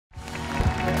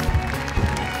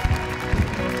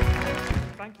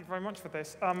very much for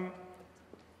this.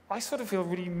 I sort of feel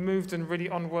really moved and really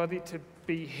unworthy to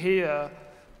be here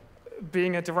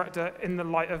being a director in the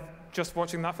light of just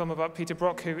watching that film about Peter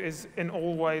Brook, who is in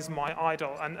all ways my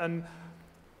idol. And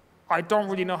I don't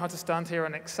really know how to stand here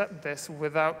and accept this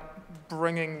without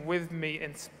bringing with me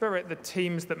in spirit the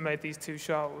teams that made these two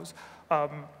shows. I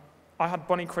had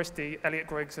Bonnie Christie, Elliot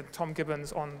Griggs, and Tom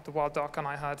Gibbons on The Wild Duck, and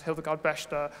I had Hildegard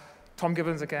Bester, Tom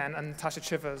Gibbons again, and Tasha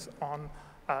Chivers on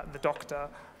The Doctor.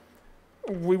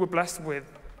 We were blessed with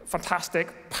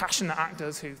fantastic, passionate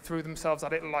actors who threw themselves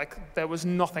at it like there was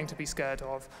nothing to be scared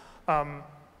of.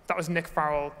 That was Nick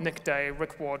Farrell, Nick Day,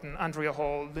 Rick Warden, Andrea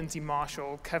Hall, Lindsay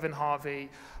Marshall, Kevin Harvey,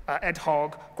 Ed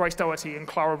Hogg, Grace Doherty, and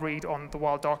Clara Reed on The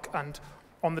Wild Duck, and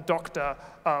on The Doctor,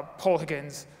 Paul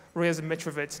Higgins, Riza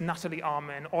Mitrovic, Natalie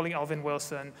Armin, Ollie Alvin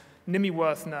Wilson, Nimi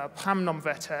Werthner, Pam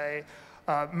Nomvete,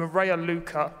 Maria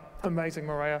Luca, amazing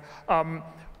Maria,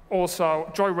 also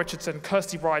Joy Richardson,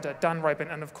 Kirsty Ryder, Dan Rabin,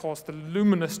 and of course the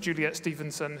luminous Juliet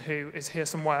Stevenson, who is here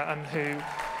somewhere and who...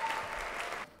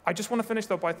 I just want to finish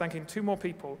though by thanking two more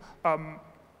people.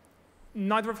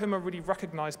 Neither of whom are really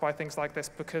recognized by things like this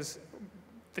because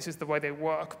this is the way they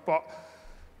work, but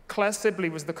Claire Sibley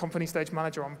was the company stage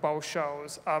manager on both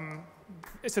shows.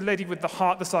 It's a lady with the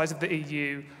heart the size of the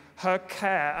EU. Her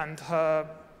care and her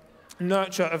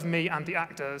nurture of me and the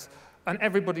actors and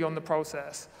everybody on the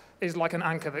process is like an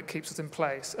anchor that keeps us in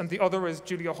place. And the other is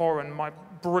Julia Horan, my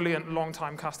brilliant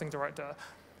long-time casting director.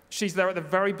 She's there at the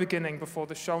very beginning before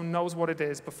the show knows what it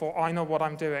is, before I know what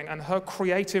I'm doing, and her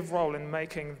creative role in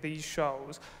making these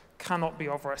shows cannot be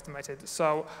overestimated.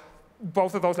 So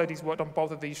both of those ladies worked on both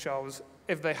of these shows.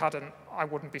 If they hadn't, I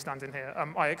wouldn't be standing here.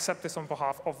 I accept this on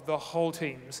behalf of the whole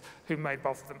teams who made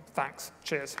both of them. Thanks.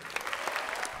 Cheers.